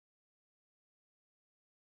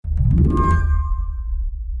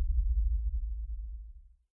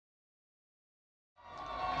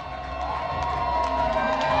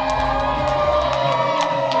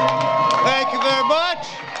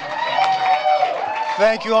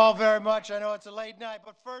Thank you all very much. I know it's a late night,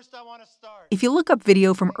 but first I want to start. If you look up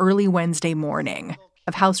video from early Wednesday morning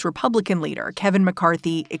of House Republican leader Kevin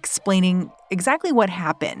McCarthy explaining exactly what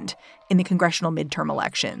happened in the congressional midterm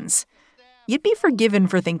elections, you'd be forgiven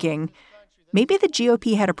for thinking maybe the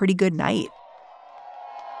GOP had a pretty good night.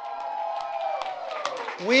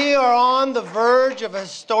 We are on the verge of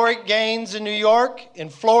historic gains in New York. In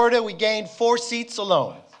Florida, we gained 4 seats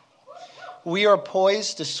alone. We are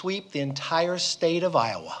poised to sweep the entire state of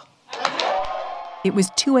Iowa. It was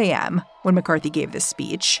 2 a.m. when McCarthy gave this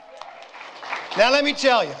speech. Now, let me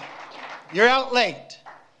tell you, you're out late.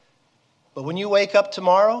 But when you wake up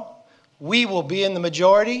tomorrow, we will be in the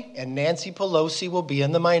majority and Nancy Pelosi will be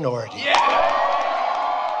in the minority.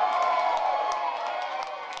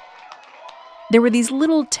 There were these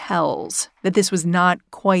little tells that this was not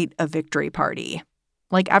quite a victory party.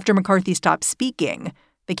 Like after McCarthy stopped speaking,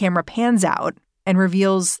 the camera pans out and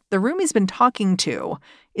reveals the room he's been talking to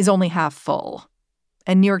is only half full.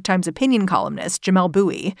 And New York Times opinion columnist Jamelle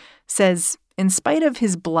Bouie says, in spite of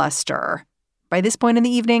his bluster, by this point in the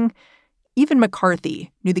evening, even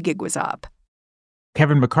McCarthy knew the gig was up.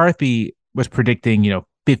 Kevin McCarthy was predicting,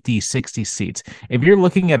 50, 60 seats. If you're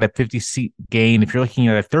looking at a 50-seat gain, if you're looking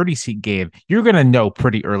at a 30-seat gain, you're going to know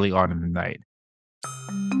pretty early on in the night.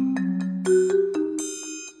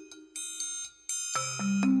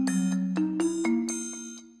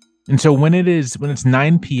 And so when it's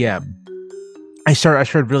 9 p.m., I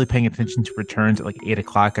started really paying attention to returns at like 8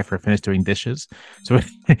 o'clock after I finished doing dishes. So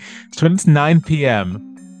when it's 9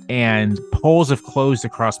 p.m. and polls have closed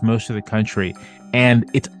across most of the country and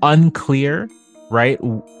it's unclear, right,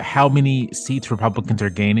 how many seats Republicans are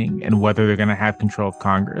gaining and whether they're going to have control of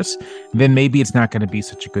Congress, then maybe it's not going to be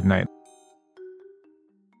such a good night.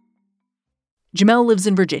 Jamelle lives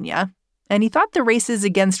in Virginia, and he thought the races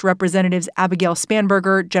against Representatives Abigail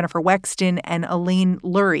Spanberger, Jennifer Wexton, and Elaine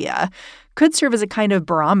Luria could serve as a kind of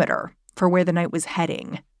barometer for where the night was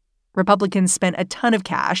heading. Republicans spent a ton of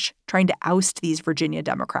cash trying to oust these Virginia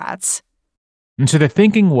Democrats. And so the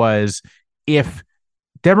thinking was, if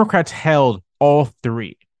Democrats held all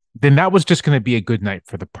 3, then that was just going to be a good night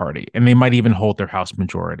for the party, and they might even hold their House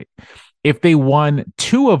majority. If they won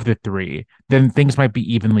 2 of the 3, then things might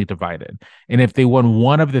be evenly divided. And if they won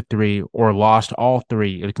 1 of the 3 or lost all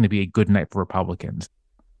 3, it was going to be a good night for Republicans.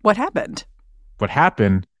 What happened? What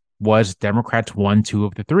happened was Democrats won 2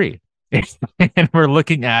 of the 3. And we're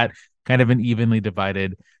looking at kind of an evenly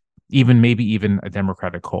divided, maybe even a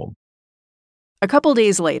Democratic hold. A couple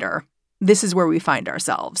days later, this is where we find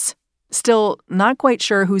ourselves. Still not quite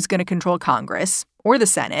sure who's going to control Congress or the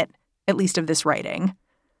Senate, at least of this writing,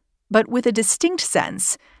 but with a distinct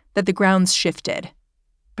sense that the ground's shifted.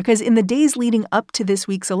 Because in the days leading up to this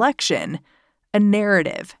week's election, a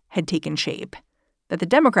narrative had taken shape that the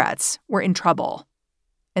Democrats were in trouble.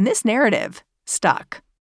 And this narrative stuck.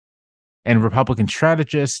 And Republican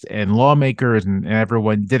strategists and lawmakers and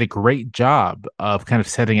everyone did a great job of kind of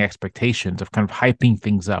setting expectations, of kind of hyping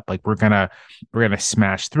things up. Like we're gonna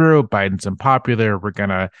smash through. Biden's unpopular. We're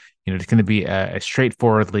gonna, it's gonna be a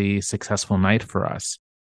straightforwardly successful night for us.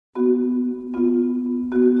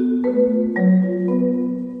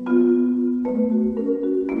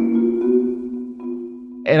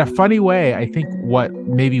 In a funny way, I think what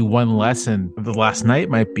maybe one lesson of the last night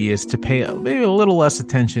might be is to pay maybe a little less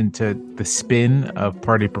attention to the spin of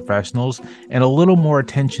party professionals and a little more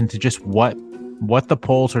attention to just what the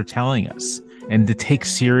polls are telling us, and to take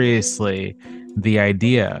seriously the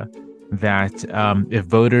idea that if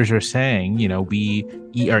voters are saying, we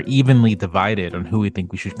are evenly divided on who we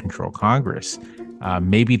think we should control Congress,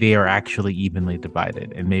 maybe they are actually evenly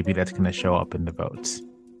divided, and maybe that's going to show up in the votes.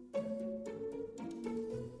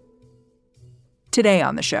 Today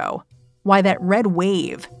on the show, why that red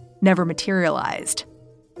wave never materialized.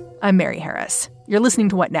 I'm Mary Harris. You're listening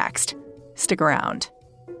to What Next? Stick around.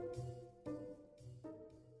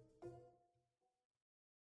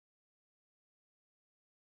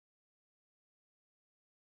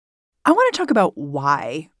 I want to talk about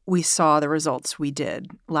why we saw the results we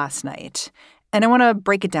did last night. And I want to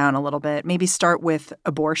break it down a little bit, maybe start with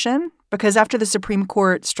abortion, because after the Supreme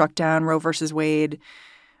Court struck down Roe versus Wade,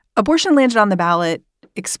 abortion landed on the ballot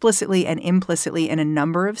explicitly and implicitly in a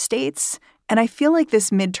number of states. And I feel like this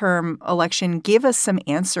midterm election gave us some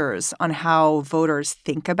answers on how voters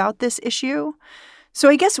think about this issue. So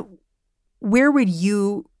I guess, where would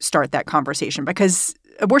you start that conversation? Because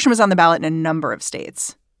abortion was on the ballot in a number of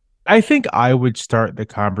states. I think I would start the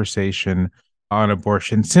conversation on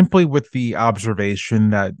abortion simply with the observation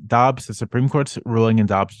that Dobbs, the Supreme Court's ruling in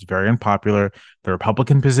Dobbs is very unpopular. The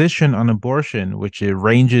Republican position on abortion, which it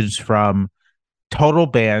ranges from total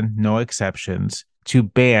ban, no exceptions, to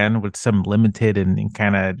ban with some limited and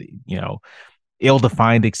kind of,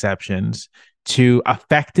 ill-defined exceptions, to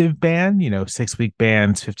effective ban, 6-week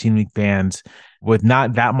bans, 15-week bans with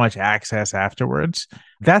not that much access afterwards.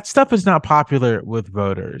 That stuff is not popular with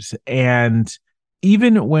voters. And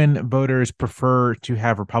even when voters prefer to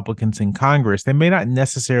have Republicans in Congress, they may not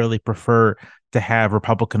necessarily prefer to have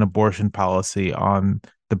Republican abortion policy on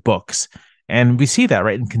the books. And we see that,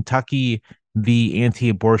 right? In Kentucky, the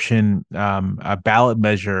anti-abortion ballot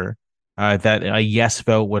measure that a yes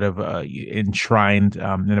vote would have enshrined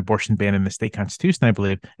an abortion ban in the state constitution, I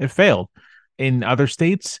believe, it failed. In other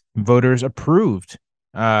states, voters approved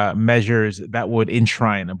measures that would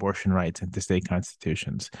enshrine abortion rights into state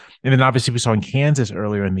constitutions. And then obviously we saw in Kansas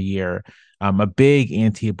earlier in the year a big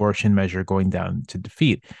anti-abortion measure going down to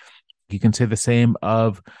defeat. You can say the same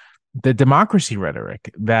of the democracy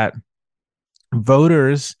rhetoric that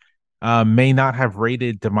voters may not have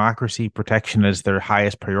rated democracy protection as their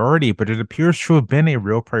highest priority, but it appears to have been a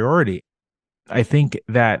real priority. I think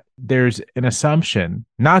that there's an assumption,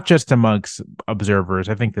 not just amongst observers,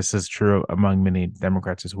 I think this is true among many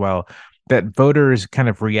Democrats as well, that voters kind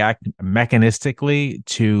of react mechanistically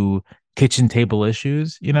to kitchen table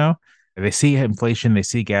issues. They see inflation, they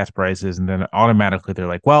see gas prices, and then automatically they're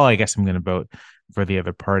like, well, I guess I'm going to vote for the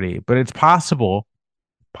other party. But it's possible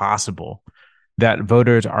that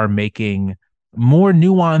voters are making more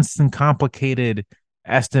nuanced and complicated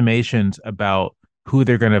estimations about who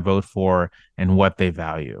they're going to vote for and what they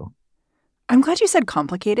value. I'm glad you said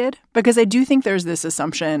complicated, because I do think there's this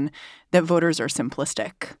assumption that voters are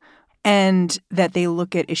simplistic and that they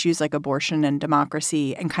look at issues like abortion and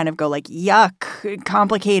democracy and kind of go like, yuck,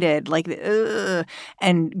 complicated, like, ugh,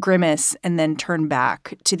 and grimace, and then turn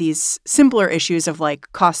back to these simpler issues of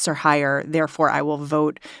like costs are higher, therefore I will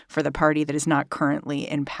vote for the party that is not currently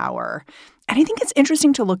in power. And I think it's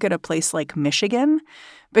interesting to look at a place like Michigan,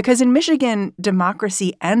 because in Michigan,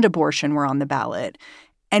 democracy and abortion were on the ballot,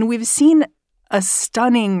 and we've seen a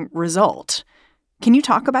stunning result. Can you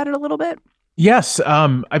talk about it a little bit? Yes.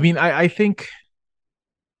 I think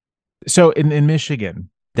so. In Michigan,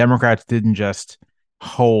 Democrats didn't just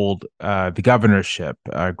hold the governorship.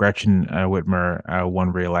 Gretchen Whitmer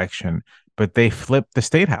won re-election, but they flipped the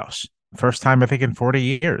state house. First time, I think, in 40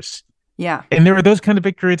 years. Yeah. And there were those kind of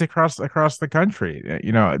victories across the country,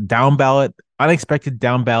 down ballot, unexpected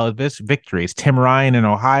down ballot victories. Tim Ryan in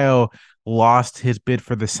Ohio lost his bid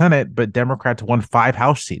for the Senate, but Democrats won 5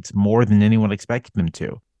 House seats, more than anyone expected them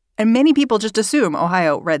to. And many people just assume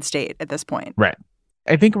Ohio red state at this point. Right.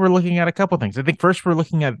 I think we're looking at a couple of things. I think first we're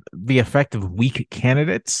looking at the effect of weak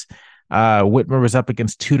candidates. Whitmer was up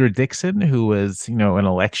against Tudor Dixon, who was, an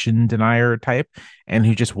election denier type and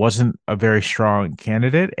who just wasn't a very strong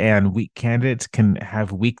candidate. And weak candidates can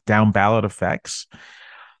have weak down ballot effects.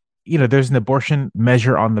 There's an abortion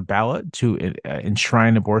measure on the ballot to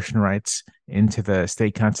enshrine abortion rights into the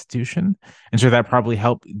state constitution. And so that probably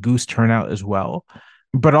helped goose turnout as well.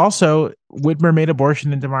 But also, Whitmer made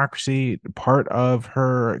abortion and democracy part of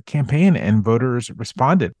her campaign, and voters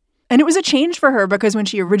responded. And it was a change for her, because when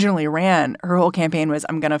she originally ran, her whole campaign was,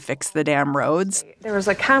 I'm going to fix the damn roads. There was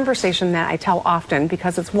a conversation that I tell often,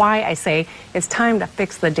 because it's why I say it's time to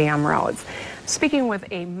fix the damn roads. Speaking with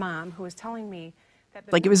a mom who was telling me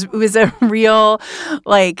that it was a real,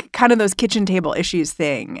 kind of those kitchen table issues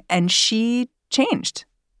thing. And she changed.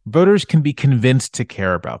 Voters can be convinced to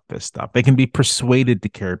care about this stuff. They can be persuaded to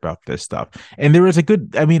care about this stuff. And there is a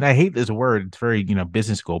good, I hate this word, it's very,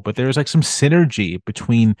 business school, but there's some synergy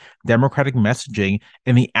between Democratic messaging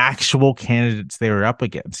and the actual candidates they were up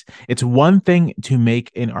against. It's one thing to make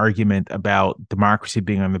an argument about democracy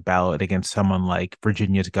being on the ballot against someone like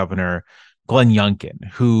Virginia's Governor Glenn Youngkin,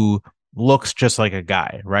 who looks just like a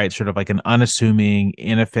guy, right? Sort of like an unassuming,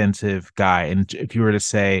 inoffensive guy. And if you were to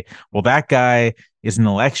say, well, that guy is an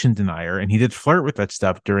election denier and he did flirt with that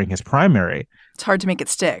stuff during his primary, it's hard to make it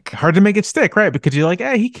stick. Hard to make it stick, right? Because you're like,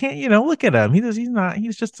 hey, he can't, look at him.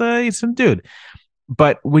 He's just he's some dude.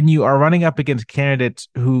 But when you are running up against candidates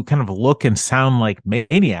who kind of look and sound like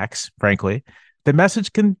maniacs, frankly, the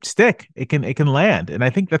message can stick. It can land. And I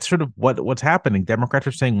think that's sort of what's happening. Democrats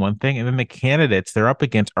are saying one thing, and then the candidates they're up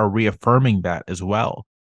against are reaffirming that as well.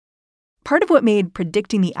 Part of what made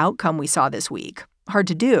predicting the outcome we saw this week hard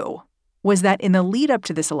to do was that in the lead up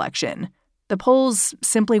to this election, the polls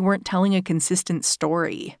simply weren't telling a consistent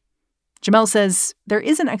story. Jamelle says there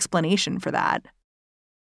is an explanation for that.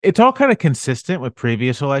 It's all kind of consistent with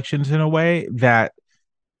previous elections in a way that,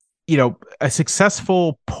 a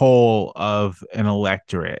successful poll of an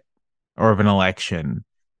electorate or of an election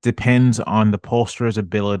depends on the pollster's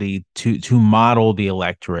ability to model the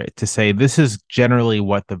electorate, to say this is generally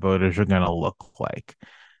what the voters are going to look like.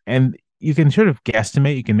 And you can sort of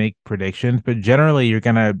guesstimate, you can make predictions, but generally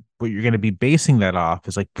what you're gonna be basing that off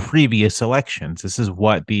is like previous elections. This is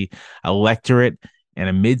what the electorate in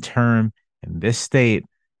a midterm in this state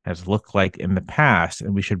has looked like in the past,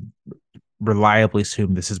 and we should reliably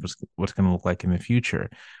assume this is what's going to look like in the future.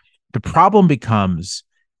 The problem becomes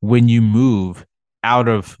when you move out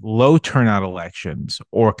of low turnout elections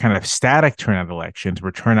or kind of static turnout elections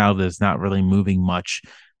where turnout is not really moving much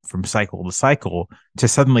from cycle to cycle to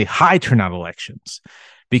suddenly high turnout elections.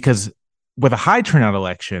 Because with a high turnout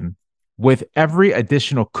election, with every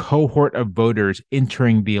additional cohort of voters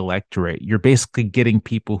entering the electorate, you're basically getting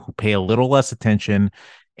people who pay a little less attention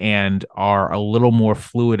and are a little more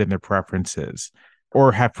fluid in their preferences,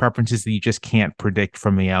 or have preferences that you just can't predict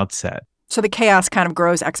from the outset. So the chaos kind of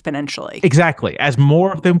grows exponentially. Exactly. As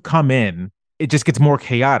more of them come in, it just gets more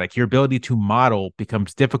chaotic. Your ability to model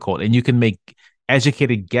becomes difficult, and you can make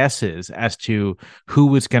educated guesses as to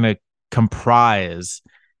who is going to comprise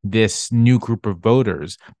this new group of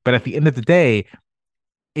voters. But at the end of the day,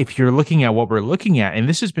 if you're looking at what we're looking at, and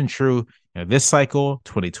this has been true, this cycle,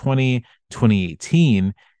 2020,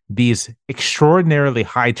 2018, these extraordinarily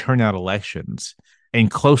high turnout elections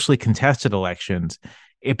and closely contested elections,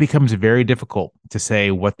 it becomes very difficult to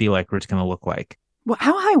say what the electorate's going to look like. Well,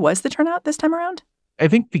 how high was the turnout this time around? I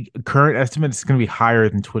think the current estimate is going to be higher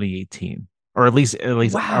than 2018, or at least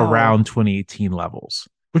Wow. around 2018 levels,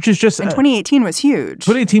 which is just. And 2018 was huge.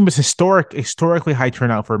 2018 was historically high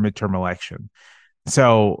turnout for a midterm election.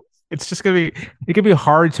 So it's just it can be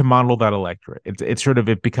hard to model that electorate.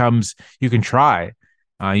 It becomes, you can try,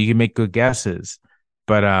 you can make good guesses,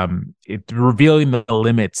 but it's revealing the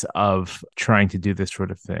limits of trying to do this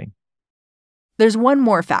sort of thing. There's one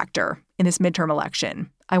more factor in this midterm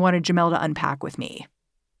election I wanted Jamelle to unpack with me: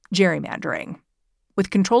 gerrymandering.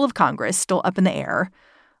 With control of Congress still up in the air,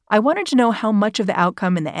 I wanted to know how much of the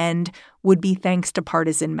outcome in the end would be thanks to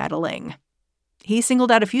partisan meddling. He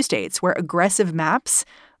singled out a few states where aggressive maps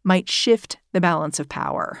might shift the balance of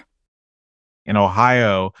power. In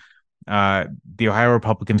Ohio, the Ohio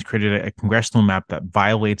Republicans created a congressional map that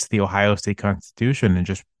violates the Ohio state constitution and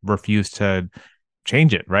just refused to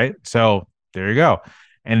change it, right? So there you go.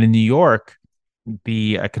 And in New York,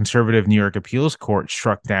 the conservative New York appeals court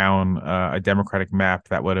struck down a Democratic map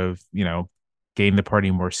that would have, gained the party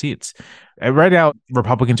more seats. Right now,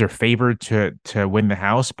 Republicans are favored to win the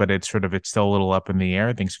House, but it's still a little up in the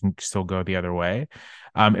air. Things can still go the other way.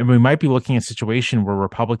 And we might be looking at a situation where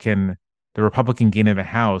the Republican gain in the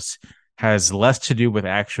House has less to do with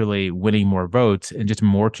actually winning more votes and just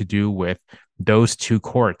more to do with those two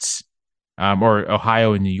courts, or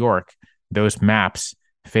Ohio and New York, those maps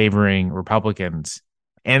favoring Republicans.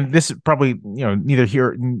 And this is probably, neither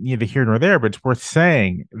here nor there, but it's worth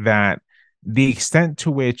saying that the extent to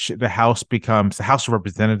which the House of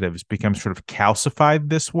Representatives becomes sort of calcified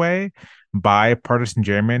this way by partisan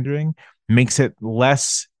gerrymandering makes it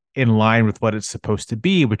less in line with what it's supposed to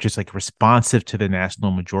be, which is like responsive to the national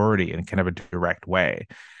majority in kind of a direct way.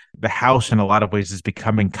 The House in a lot of ways is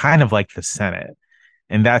becoming kind of like the Senate.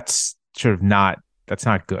 And that's that's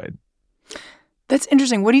not good. That's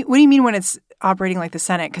interesting. What do you mean when it's operating like the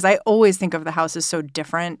Senate? Because I always think of the House as so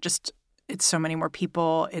different. Just, it's so many more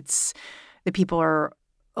people. The people are,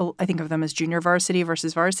 I think of them as junior varsity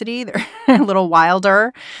versus varsity. They're a little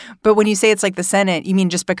wilder. But when you say it's like the Senate, you mean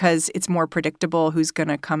just because it's more predictable who's going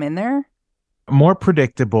to come in there? More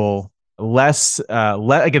predictable, less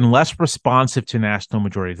responsive to national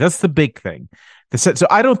majorities. That's the big thing. So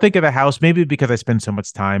I don't think of the House, maybe because I spend so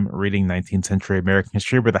much time reading 19th century American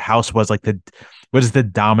history, where the House was like the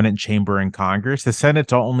dominant chamber in Congress. The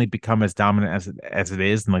Senate's only become as dominant as it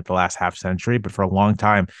is in like the last half century. But for a long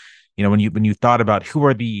time, when you thought about who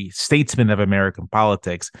are the statesmen of American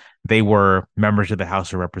politics, they were members of the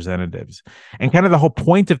House of Representatives. And kind of the whole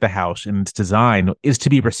point of the House and its design is to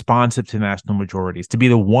be responsive to national majorities, to be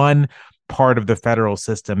the one part of the federal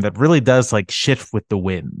system that really does like shift with the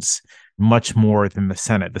winds much more than the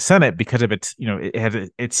Senate. The Senate, because of its, it has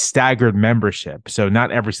its staggered membership. So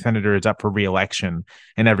not every senator is up for re-election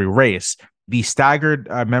in every race. The staggered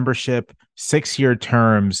membership, 6-year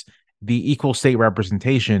terms, the equal state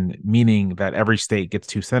representation, meaning that every state gets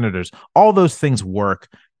 2 senators, all those things work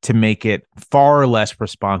to make it far less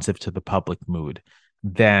responsive to the public mood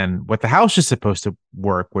than what the House is supposed to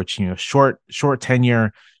work, which, short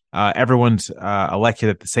tenure, everyone's elected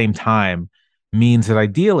at the same time. means that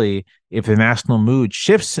ideally, if the national mood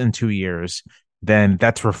shifts in 2 years, then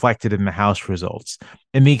that's reflected in the House results.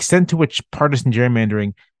 And the extent to which partisan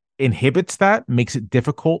gerrymandering inhibits that makes it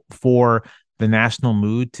difficult for the national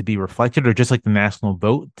mood to be reflected, or just like the national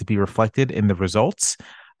vote to be reflected in the results,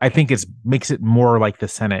 I think it makes it more like the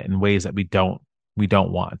Senate in ways that we don't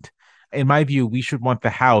want. In my view, we should want the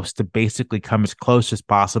House to basically come as close as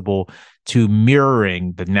possible to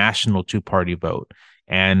mirroring the national two-party vote.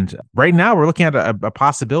 And right now, we're looking at a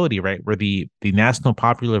possibility, right, where the national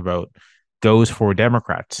popular vote goes for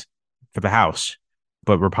Democrats for the House,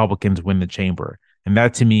 but Republicans win the chamber. And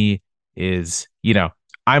that to me is,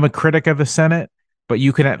 I'm a critic of the Senate, but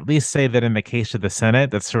you can at least say that in the case of the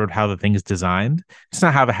Senate, that's sort of how the thing is designed. It's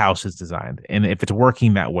not how the House is designed. And if it's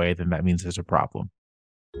working that way, then that means there's a problem.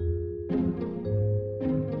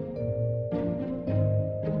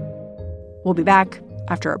 We'll be back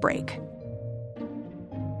after a break.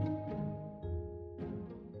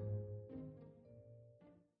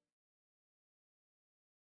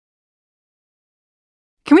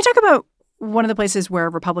 Can we talk about one of the places where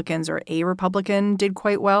Republicans or a Republican did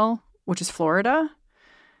quite well, which is Florida?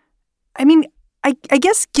 I mean, I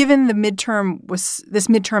guess given this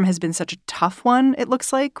midterm has been such a tough one, it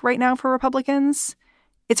looks like right now for Republicans,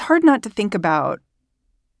 it's hard not to think about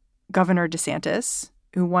Governor DeSantis,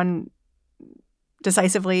 who won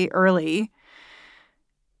decisively early,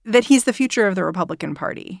 that he's the future of the Republican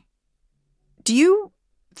Party. Do you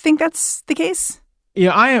think that's the case?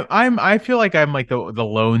 Yeah, I feel like I'm like the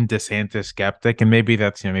lone DeSantis skeptic, and maybe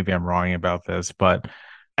that's, maybe I'm wrong about this, but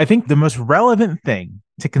I think the most relevant thing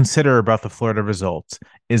to consider about the Florida results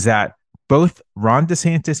is that both Ron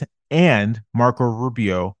DeSantis and Marco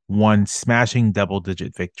Rubio won smashing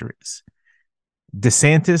double-digit victories.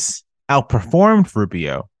 DeSantis outperformed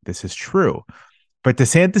Rubio. This is true. But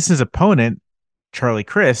DeSantis's opponent, Charlie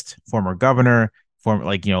Crist, former governor,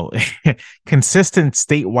 consistent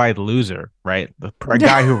statewide loser, right? A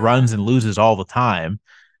guy who runs and loses all the time.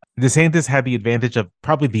 DeSantis had the advantage of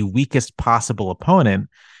probably the weakest possible opponent.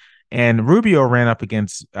 And Rubio ran up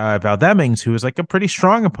against Val Demings, who was like a pretty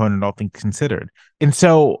strong opponent, all things considered. And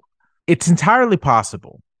so it's entirely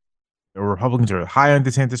possible. The Republicans are high on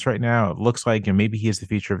DeSantis right now. It looks like maybe he is the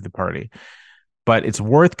future of the party. But it's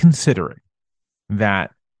worth considering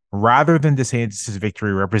that rather than DeSantis'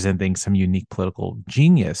 victory representing some unique political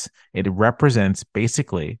genius, it represents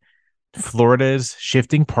basically Florida's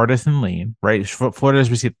shifting partisan lean, right? Florida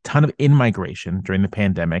has received a ton of in-migration during the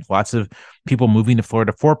pandemic, lots of people moving to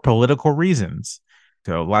Florida for political reasons.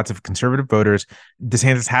 So lots of conservative voters.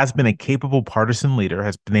 DeSantis has been a capable partisan leader,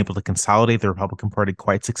 has been able to consolidate the Republican Party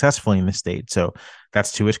quite successfully in the state. So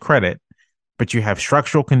that's to his credit. But you have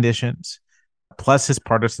structural conditions, plus his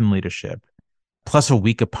partisan leadership, plus a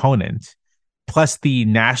weak opponent, plus the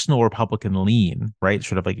national Republican lean, right?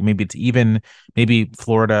 Sort of like maybe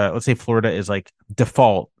Florida, let's say Florida is like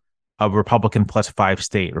default a Republican plus 5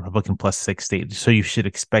 state, Republican plus 6 state. So you should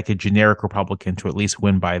expect a generic Republican to at least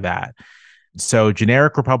win by that. So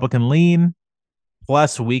generic Republican lean,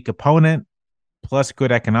 plus weak opponent, plus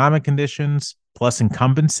good economic conditions, plus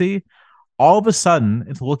incumbency. All of a sudden,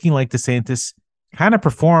 it's looking like DeSantis kind of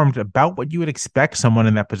performed about what you would expect someone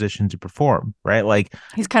in that position to perform, right? Like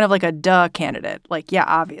he's kind of like a duh candidate. Like, yeah,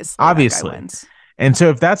 obviously. That guy wins. And so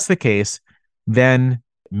if that's the case, then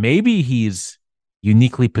maybe he's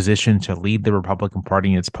uniquely positioned to lead the Republican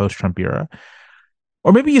Party in its post-Trump era,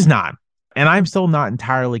 or maybe he's not. And I'm still not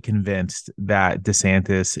entirely convinced that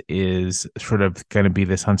DeSantis is sort of going to be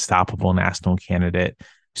this unstoppable national candidate.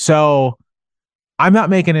 So I'm not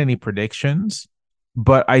making any predictions.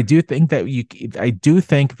 But I do think that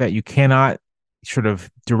you cannot sort of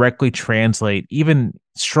directly translate even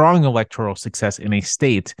strong electoral success in a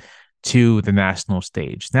state to the national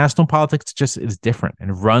stage. National politics just is different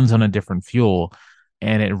and runs on a different fuel,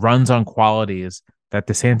 and it runs on qualities that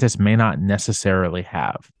DeSantis may not necessarily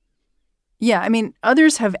have. Yeah, I mean,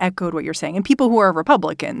 others have echoed what you're saying, and people who are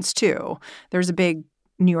Republicans, too. There's a big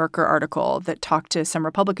New Yorker article that talked to some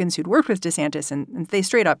Republicans who'd worked with DeSantis, and they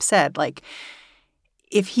straight up said, like,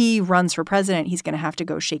 if he runs for president, he's going to have to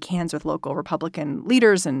go shake hands with local Republican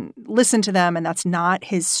leaders and listen to them. And that's not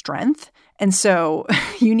his strength. And so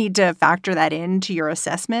you need to factor that into your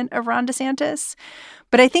assessment of Ron DeSantis.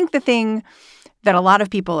 But I think the thing that a lot of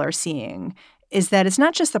people are seeing is that it's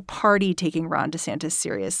not just the party taking Ron DeSantis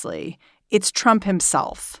seriously. It's Trump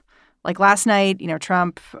himself. Like last night,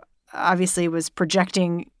 Trump obviously was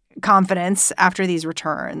projecting confidence after these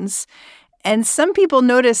returns. And some people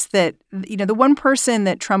noticed that, the one person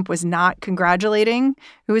that Trump was not congratulating,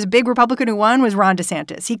 who was a big Republican who won, was Ron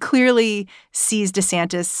DeSantis. He clearly sees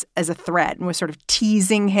DeSantis as a threat and was sort of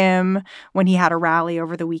teasing him when he had a rally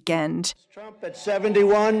over the weekend. Trump at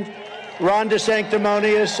 71, Ron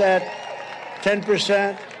DeSanctimonious at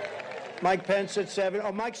 10%, Mike Pence at 7%.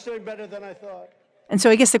 Oh, Mike's doing better than I thought. And so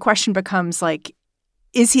I guess the question becomes,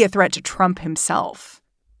 is he a threat to Trump himself?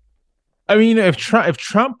 I mean, if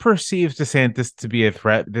Trump perceives DeSantis to be a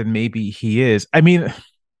threat, then maybe he is. I mean,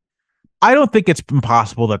 I don't think it's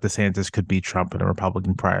impossible that DeSantis could beat Trump in a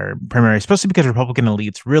Republican primary, especially because Republican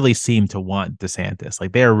elites really seem to want DeSantis.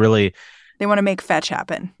 They want to make fetch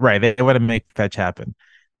happen. Right. They want to make fetch happen.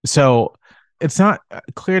 So it's not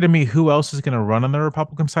clear to me who else is going to run on the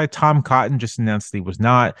Republican side. Tom Cotton just announced he was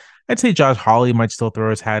not. I'd say Josh Hawley might still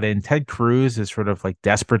throw his hat in. Ted Cruz is sort of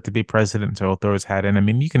desperate to be president, so he'll throw his hat in. I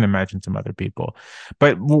mean, you can imagine some other people.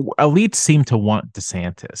 But elites seem to want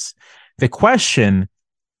DeSantis. The question,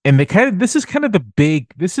 and this is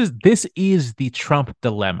the Trump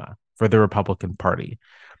dilemma for the Republican Party.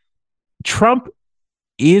 Trump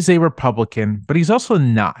is a Republican, but he's also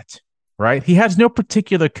not. Right? He has no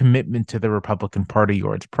particular commitment to the Republican Party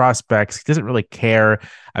or its prospects. He doesn't really care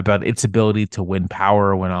about its ability to win power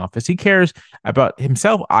or win office. He cares about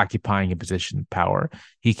himself occupying a position of power.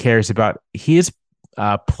 He cares about his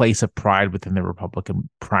place of pride within the Republican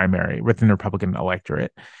primary, within the Republican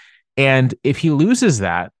electorate. And if he loses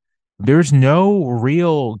that, there's no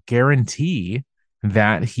real guarantee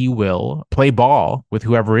that he will play ball with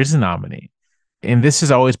whoever is the nominee. And this has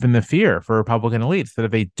always been the fear for Republican elites, that if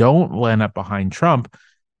they don't line up behind Trump,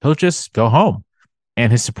 he'll just go home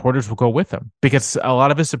and his supporters will go with him, because a lot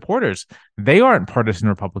of his supporters, they aren't partisan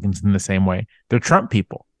Republicans in the same way. They're Trump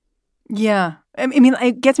people. Yeah. I mean,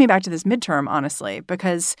 it gets me back to this midterm, honestly,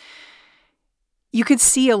 because you could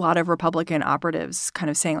see a lot of Republican operatives kind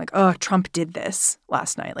of saying oh, Trump did this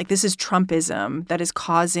last night. This is Trumpism that is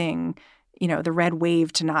causing the red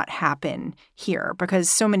wave to not happen here, because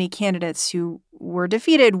so many candidates who were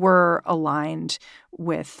defeated were aligned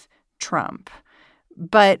with Trump.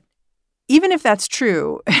 But even if that's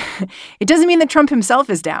true, it doesn't mean that Trump himself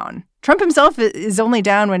is down. Trump himself is only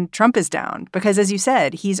down when Trump is down, because, as you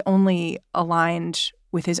said, he's only aligned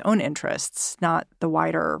with his own interests, not the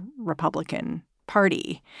wider Republican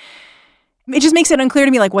Party. It just makes it unclear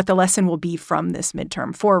to me what the lesson will be from this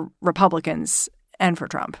midterm for Republicans and for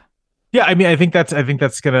Trump. Yeah, I mean, I think that's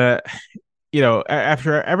gonna,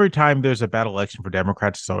 after every time there's a bad election for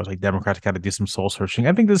Democrats, it's always Democrats got to do some soul searching.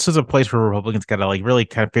 I think this is a place where Republicans got to really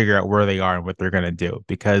kind of figure out where they are and what they're going to do,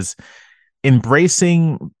 because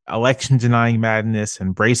embracing election denying madness,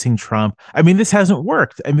 embracing Trump, I mean, this hasn't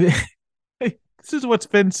worked. I mean, this is what's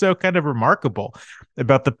been so kind of remarkable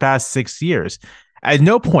about the past 6 years. At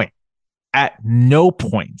no point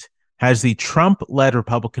has the Trump-led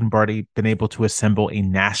Republican Party been able to assemble a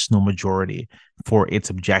national majority for its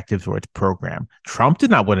objectives or its program. Trump did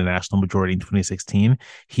not win a national majority in 2016.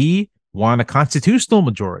 He won a constitutional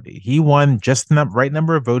majority. He won just the right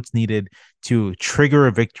number of votes needed to trigger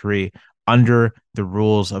a victory under the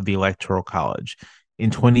rules of the Electoral College. In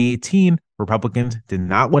 2018, Republicans did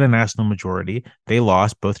not win a national majority. They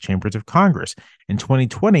lost both chambers of Congress. In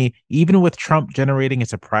 2020, even with Trump generating a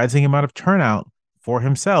surprising amount of turnout for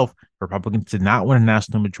himself, Republicans did not win a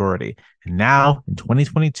national majority. And now in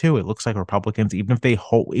 2022, it looks like Republicans, even if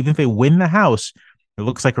they win the House, it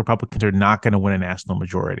looks like Republicans are not going to win a national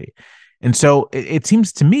majority. And so it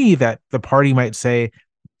seems to me that the party might say,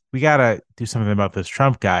 we got to do something about this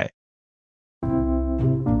Trump guy.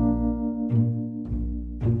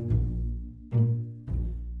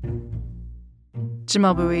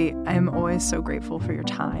 Jamelle Bouie, I'm always so grateful for your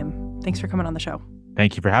time. Thanks for coming on the show.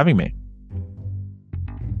 Thank you for having me.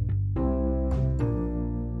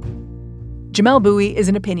 Jamelle Bouie is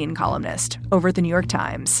an opinion columnist over at the New York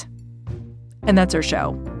Times. And that's our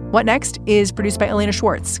show. What Next is produced by Elena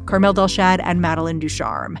Schwartz, Carmel Delshad, and Madeline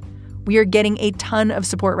Ducharme. We are getting a ton of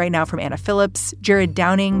support right now from Anna Phillips, Jared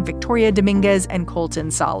Downing, Victoria Dominguez, and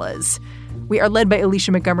Colton Salas. We are led by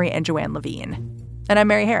Alicia Montgomery and Joanne Levine. And I'm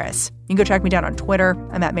Mary Harris. You can go track me down on Twitter.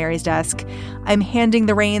 I'm at Mary's Desk. I'm handing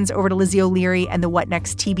the reins over to Lizzie O'Leary and the What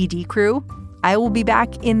Next TBD crew. I will be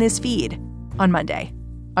back in this feed on Monday.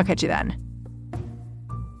 I'll catch you then.